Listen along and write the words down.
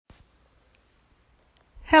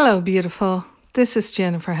Hello, beautiful. This is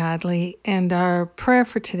Jennifer Hadley, and our prayer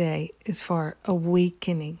for today is for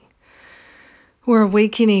awakening. We're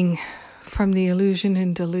awakening from the illusion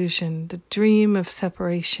and delusion, the dream of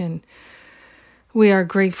separation. We are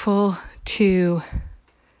grateful to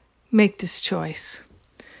make this choice,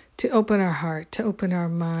 to open our heart, to open our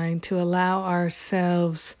mind, to allow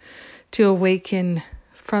ourselves to awaken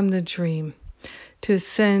from the dream, to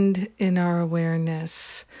ascend in our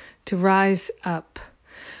awareness, to rise up.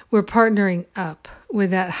 We're partnering up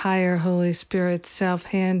with that higher Holy Spirit self,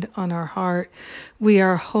 hand on our heart. We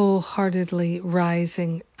are wholeheartedly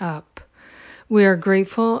rising up. We are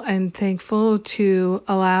grateful and thankful to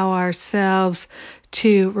allow ourselves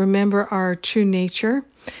to remember our true nature.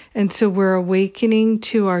 And so we're awakening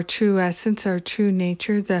to our true essence, our true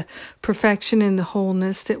nature, the perfection and the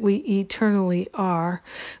wholeness that we eternally are.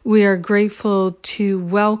 We are grateful to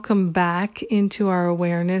welcome back into our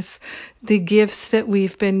awareness the gifts that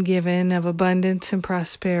we've been given of abundance and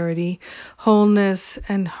prosperity, wholeness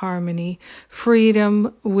and harmony,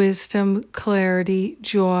 freedom, wisdom, clarity,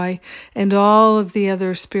 joy, and all of the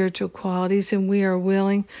other spiritual qualities. And we are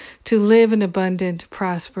willing to live an abundant,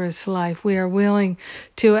 prosperous life. We are willing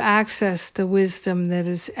to access the wisdom that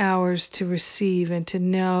is ours to receive and to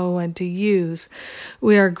know and to use.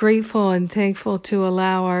 We are grateful and thankful to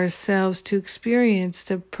allow ourselves to experience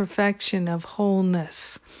the perfection of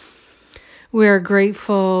wholeness. We are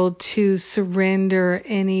grateful to surrender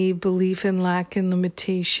any belief in lack and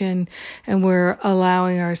limitation, and we're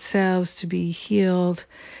allowing ourselves to be healed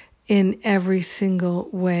in every single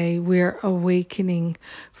way. We're awakening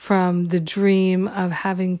from the dream of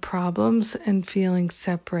having problems and feeling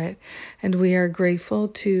separate. And we are grateful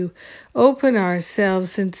to open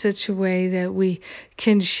ourselves in such a way that we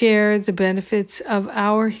can share the benefits of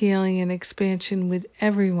our healing and expansion with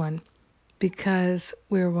everyone, because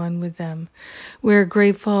we're one with them. We're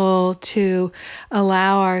grateful to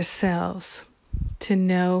allow ourselves to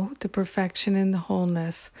know the perfection and the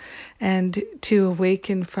wholeness, and to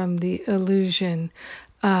awaken from the illusion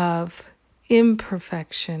of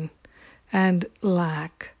imperfection and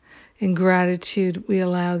lack. In gratitude, we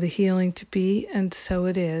allow the healing to be, and so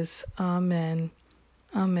it is. Amen.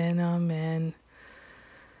 Amen. Amen.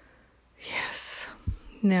 Yes.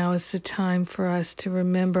 Now is the time for us to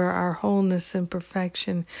remember our wholeness and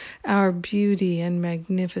perfection, our beauty and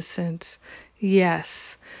magnificence.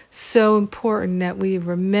 Yes, so important that we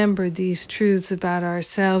remember these truths about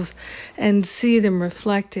ourselves and see them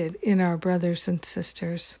reflected in our brothers and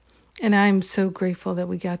sisters. And I'm so grateful that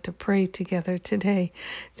we got to pray together today.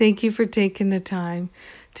 Thank you for taking the time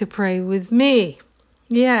to pray with me.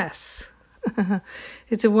 Yes,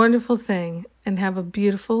 it's a wonderful thing, and have a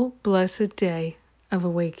beautiful, blessed day of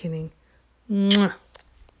awakening. Mwah.